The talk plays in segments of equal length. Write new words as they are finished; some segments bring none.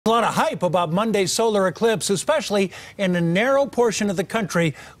A lot of hype about Monday's solar eclipse, especially in a narrow portion of the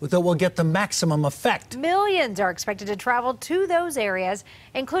country that will get the maximum effect. Millions are expected to travel to those areas,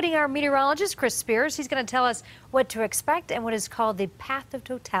 including our meteorologist, Chris Spears. He's going to tell us what to expect and what is called the path of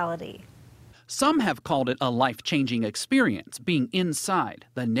totality. Some have called it a life-changing experience, being inside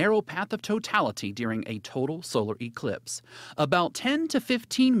the narrow path of totality during a total solar eclipse. About 10 to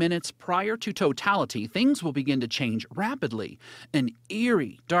 15 minutes prior to totality, things will begin to change rapidly. An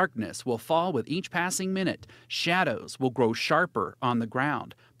eerie darkness will fall with each passing minute. Shadows will grow sharper on the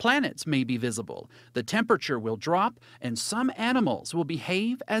ground. Planets may be visible. The temperature will drop, and some animals will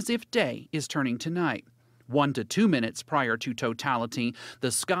behave as if day is turning to night. 1 to 2 minutes prior to totality, the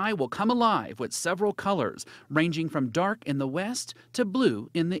sky will come alive with several colors, ranging from dark in the west to blue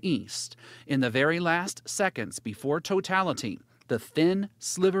in the east. In the very last seconds before totality, the thin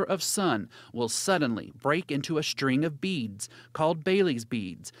sliver of sun will suddenly break into a string of beads called Bailey's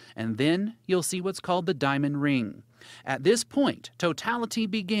beads, and then you'll see what's called the diamond ring. At this point, totality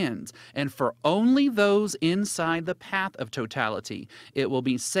begins, and for only those inside the path of totality, it will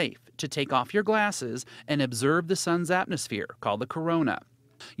be safe to take off your glasses and observe the sun's atmosphere, called the corona.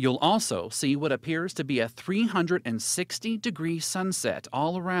 You'll also see what appears to be a 360-degree sunset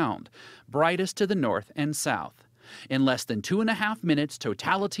all around, brightest to the north and south. In less than 2.5 minutes,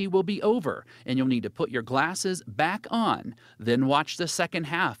 totality will be over, and you'll need to put your glasses back on, then watch the second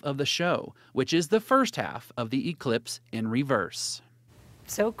half of the show, which is the first half of the eclipse in reverse.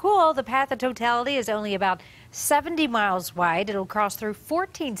 So cool. The path of totality is only about 70 miles wide. It'll cross through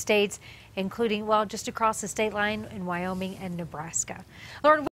 14 states, including, well, just across the state line in Wyoming and Nebraska. Lauren,